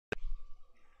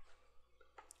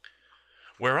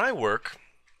Where I work,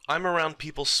 I'm around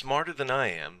people smarter than I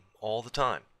am all the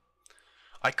time.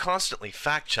 I constantly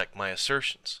fact-check my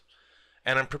assertions,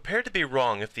 and I'm prepared to be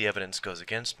wrong if the evidence goes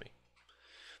against me.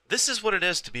 This is what it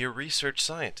is to be a research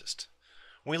scientist.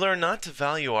 We learn not to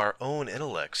value our own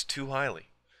intellects too highly.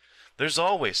 There's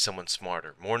always someone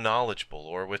smarter, more knowledgeable,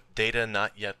 or with data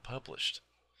not yet published.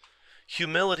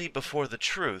 Humility before the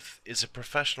truth is a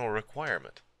professional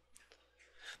requirement.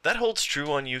 That holds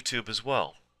true on YouTube as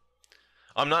well.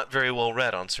 I'm not very well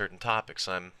read on certain topics.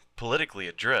 I'm politically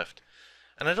adrift,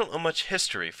 and I don't know much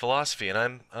history, philosophy, and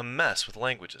I'm a mess with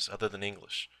languages other than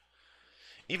English.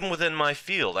 Even within my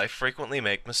field, I frequently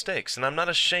make mistakes, and I'm not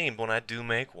ashamed when I do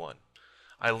make one.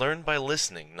 I learn by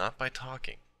listening, not by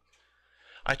talking.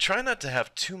 I try not to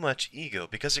have too much ego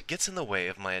because it gets in the way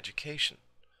of my education.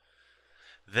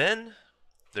 Then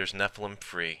there's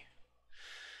NephilimFree.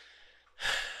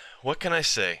 What can I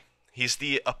say? He's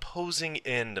the opposing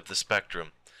end of the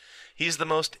spectrum. He's the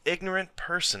most ignorant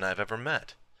person I've ever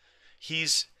met.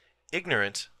 He's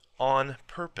ignorant on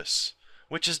purpose,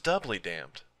 which is doubly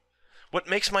damned. What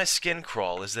makes my skin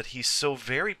crawl is that he's so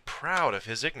very proud of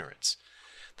his ignorance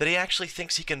that he actually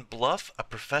thinks he can bluff a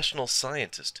professional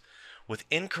scientist with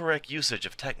incorrect usage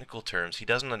of technical terms he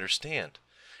doesn't understand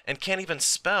and can't even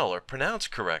spell or pronounce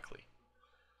correctly.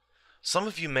 Some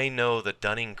of you may know the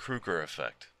Dunning-Kruger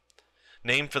effect,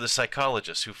 named for the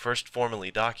psychologist who first formally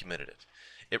documented it.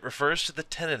 It refers to the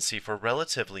tendency for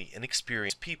relatively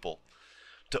inexperienced people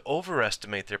to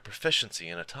overestimate their proficiency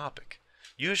in a topic,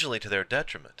 usually to their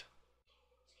detriment.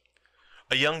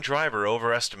 A young driver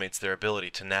overestimates their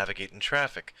ability to navigate in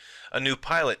traffic. A new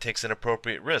pilot takes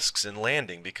inappropriate risks in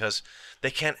landing because they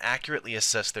can't accurately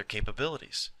assess their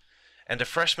capabilities. And a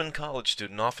freshman college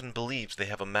student often believes they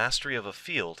have a mastery of a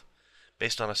field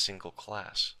based on a single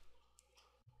class.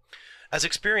 As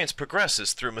experience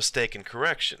progresses through mistake and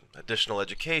correction, additional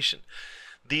education,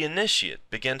 the initiate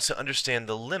begins to understand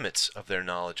the limits of their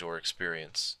knowledge or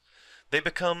experience. They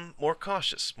become more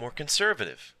cautious, more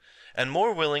conservative, and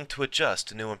more willing to adjust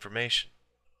to new information.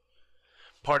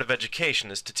 Part of education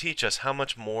is to teach us how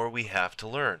much more we have to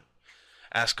learn.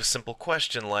 Ask a simple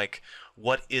question like,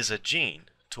 "What is a gene?"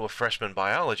 to a freshman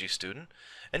biology student,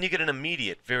 and you get an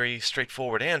immediate, very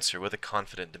straightforward answer with a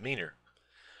confident demeanor.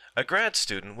 A grad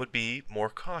student would be more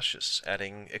cautious,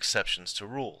 adding exceptions to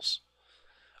rules.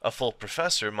 A full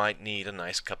professor might need a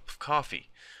nice cup of coffee,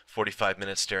 45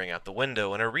 minutes staring out the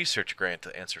window, and a research grant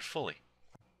to answer fully.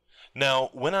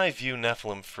 Now, when I view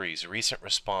NephilimFree's recent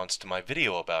response to my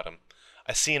video about him,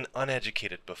 I see an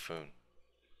uneducated buffoon.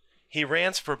 He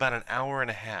rants for about an hour and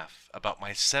a half about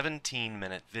my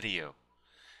 17-minute video,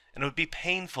 and it would be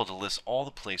painful to list all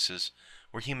the places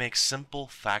where he makes simple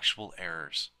factual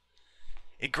errors.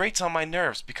 It grates on my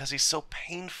nerves because he's so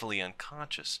painfully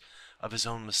unconscious of his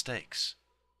own mistakes.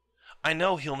 I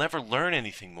know he'll never learn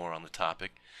anything more on the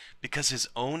topic because his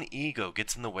own ego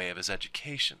gets in the way of his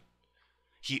education.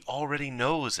 He already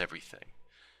knows everything.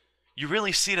 You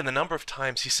really see it in the number of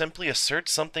times he simply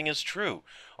asserts something is true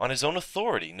on his own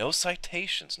authority, no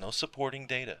citations, no supporting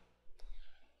data.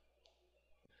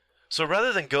 So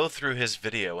rather than go through his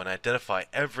video and identify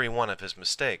every one of his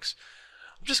mistakes,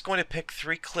 I'm just going to pick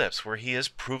 3 clips where he is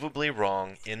provably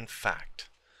wrong in fact.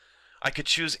 I could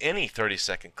choose any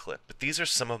 30-second clip, but these are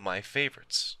some of my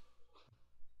favorites.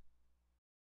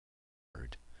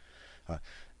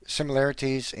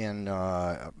 Similarities in,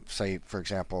 say, for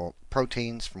example,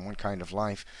 proteins from one kind of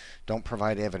life don't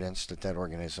provide evidence that that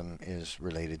organism is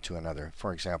related to another.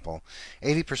 For example,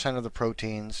 80% of the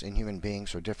proteins in human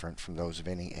beings are different from those of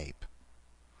any ape.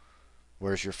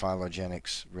 Where's your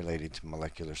phylogenetics related to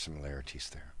molecular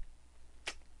similarities there?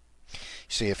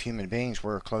 See, if human beings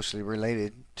were closely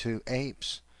related to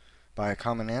apes by a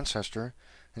common ancestor,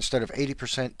 instead of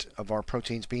 80% of our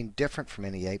proteins being different from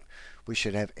any ape, we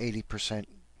should have 80%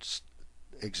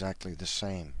 exactly the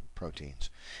same proteins.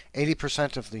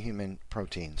 80% of the human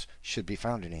proteins should be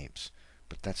found in apes,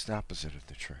 but that's the opposite of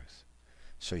the truth.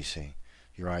 So you see,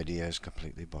 your idea is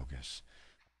completely bogus.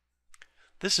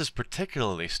 This is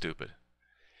particularly stupid.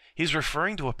 He's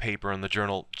referring to a paper in the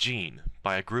journal Gene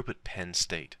by a group at Penn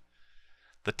State.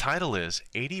 The title is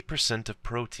 80% of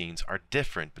proteins are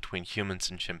different between humans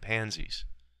and chimpanzees.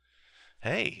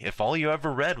 Hey, if all you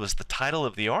ever read was the title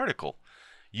of the article,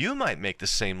 you might make the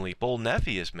same leap old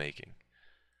Nephi is making.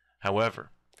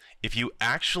 However, if you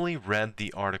actually read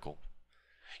the article,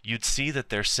 you'd see that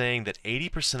they're saying that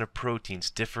 80% of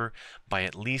proteins differ by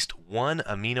at least 1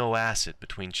 amino acid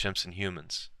between chimps and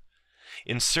humans.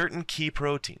 In certain key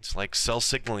proteins, like cell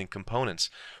signaling components,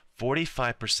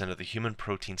 45% of the human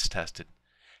proteins tested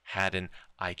had an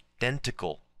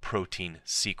identical protein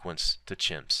sequence to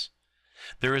chimps.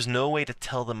 There is no way to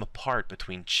tell them apart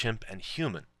between chimp and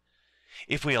human.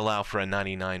 If we allow for a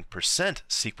 99%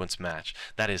 sequence match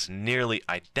that is nearly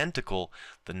identical,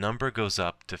 the number goes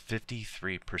up to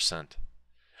 53%.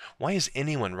 Why is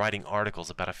anyone writing articles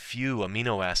about a few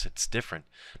amino acids different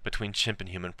between chimp and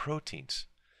human proteins?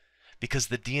 Because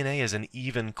the DNA is an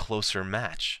even closer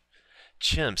match.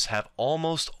 Chimps have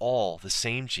almost all the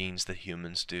same genes that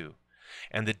humans do,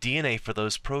 and the DNA for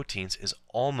those proteins is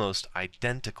almost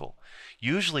identical,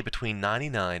 usually between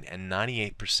 99 and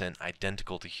 98%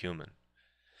 identical to human.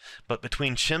 But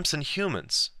between chimps and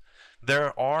humans,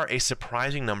 there are a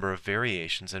surprising number of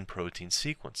variations in protein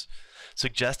sequence,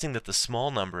 suggesting that the small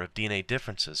number of DNA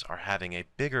differences are having a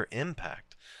bigger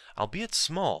impact, albeit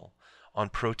small, on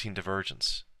protein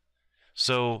divergence.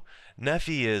 So,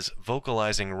 Nephi is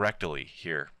vocalizing rectally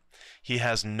here. He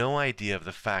has no idea of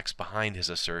the facts behind his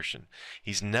assertion.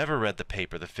 He's never read the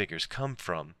paper the figures come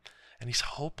from, and he's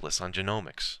hopeless on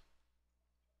genomics.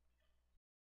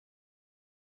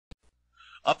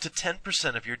 Up to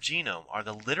 10% of your genome are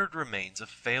the littered remains of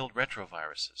failed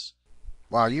retroviruses.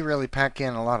 Wow, you really pack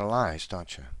in a lot of lies,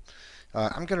 don't you?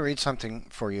 I'm going to read something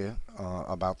for you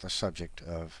about the subject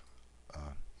of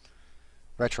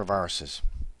retroviruses.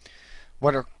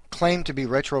 What are claimed to be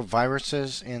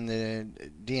retroviruses in the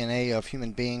DNA of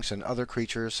human beings and other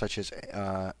creatures such as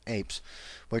apes,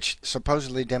 which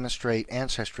supposedly demonstrate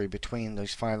ancestry between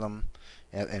these phylum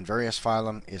and various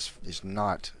phylum, is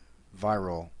not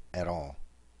viral at all.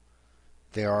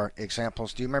 There are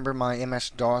examples. Do you remember my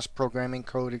MS-DOS programming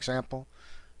code example?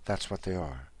 That's what they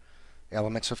are.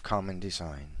 Elements of common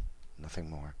design. Nothing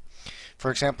more. For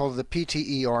example, the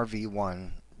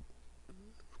PTERV1,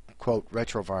 quote,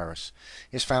 retrovirus,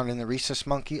 is found in the rhesus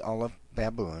monkey, olive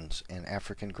baboons, and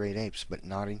African great apes, but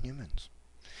not in humans.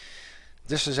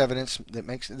 This is evidence that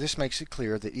makes it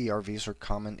clear that ERVs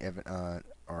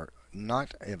are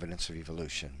not evidence of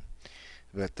evolution,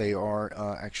 but they are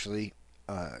actually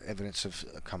evidence of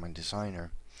a common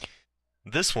designer.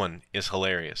 This one is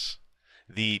hilarious.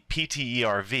 The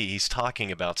PTERV he's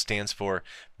talking about stands for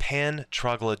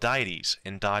pan-troglodytes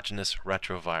endogenous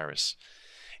retrovirus.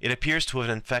 It appears to have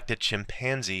infected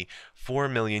chimpanzee 4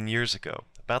 million years ago,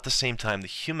 about the same time the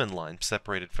human line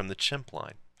separated from the chimp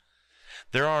line.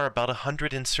 There are about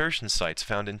 100 insertion sites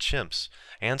found in chimps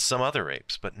and some other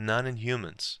apes, but none in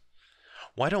humans.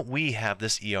 Why don't we have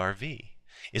this ERV?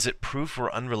 Is it proof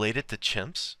we're unrelated to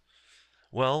chimps?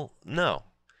 Well, no.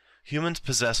 Humans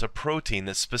possess a protein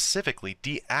that specifically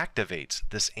deactivates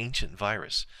this ancient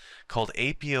virus, called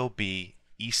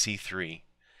ApoB-EC3.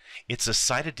 It's a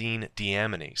cytidine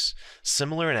deaminase,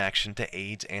 similar in action to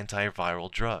AIDS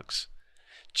antiviral drugs.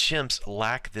 Chimps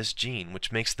lack this gene,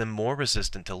 which makes them more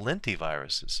resistant to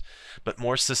lentiviruses, but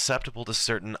more susceptible to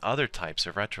certain other types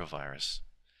of retrovirus.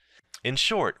 In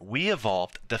short, we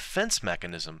evolved a defense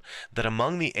mechanism that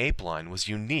among the ape line was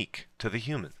unique to the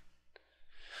human.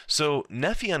 So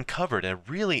Nephi uncovered a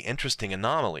really interesting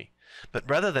anomaly, but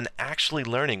rather than actually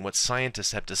learning what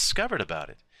scientists have discovered about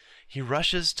it, he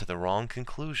rushes to the wrong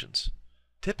conclusions.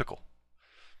 Typical.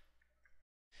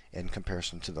 In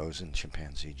comparison to those in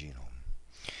chimpanzee genome.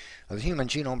 The Human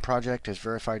Genome Project has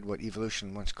verified what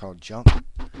evolution once called junk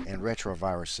and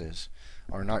retroviruses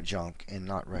are not junk and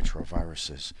not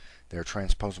retroviruses. They're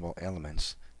transposable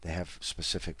elements. They have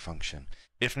specific function.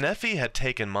 If Nephi had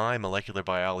taken my molecular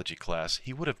biology class,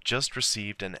 he would have just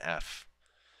received an F.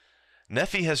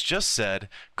 Nephi has just said,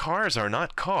 cars are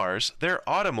not cars, they're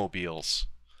automobiles.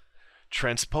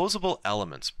 Transposable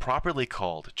elements, properly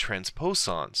called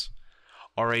transposons,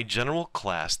 are a general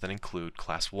class that include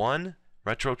class 1,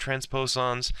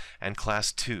 retrotransposons, and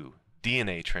class 2,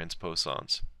 DNA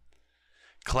transposons.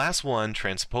 Class 1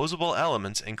 transposable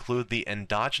elements include the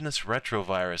endogenous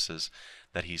retroviruses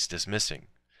that he's dismissing.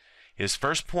 His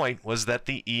first point was that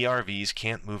the ERVs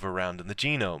can't move around in the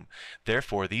genome.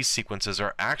 Therefore, these sequences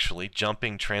are actually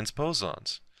jumping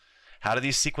transposons. How do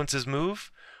these sequences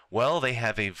move? Well, they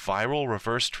have a viral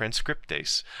reverse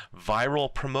transcriptase,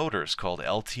 viral promoters called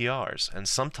LTRs, and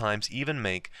sometimes even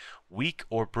make weak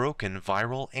or broken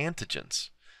viral antigens.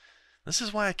 This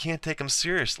is why I can't take him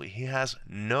seriously. He has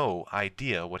no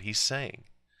idea what he's saying.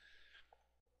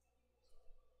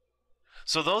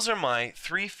 So those are my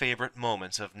 3 favorite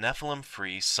moments of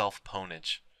NephilimFree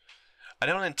Self-Pwnage. I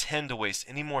don't intend to waste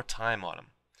any more time on him,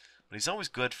 but he's always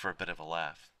good for a bit of a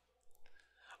laugh.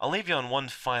 I'll leave you on one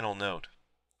final note.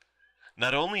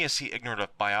 Not only is he ignorant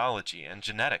of biology and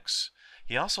genetics,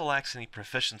 he also lacks any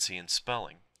proficiency in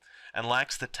spelling, and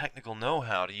lacks the technical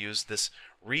know-how to use this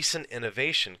recent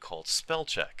innovation called spell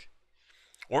check.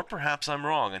 Or perhaps I'm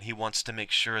wrong and he wants to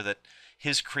make sure that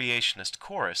his creationist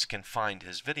chorus can find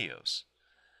his videos.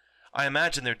 I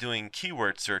imagine they're doing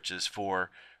keyword searches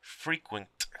for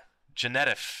frequent,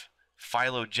 genetic,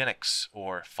 phylogenics,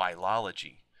 or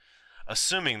philology,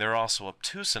 assuming they're also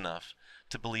obtuse enough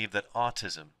to believe that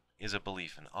autism is a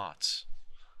belief in oughts.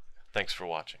 Thanks for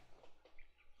watching.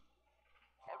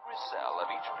 Every cell of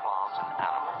each plant and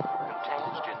animal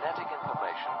contains genetic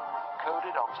information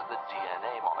coded onto the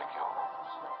DNA molecule.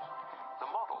 The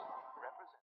model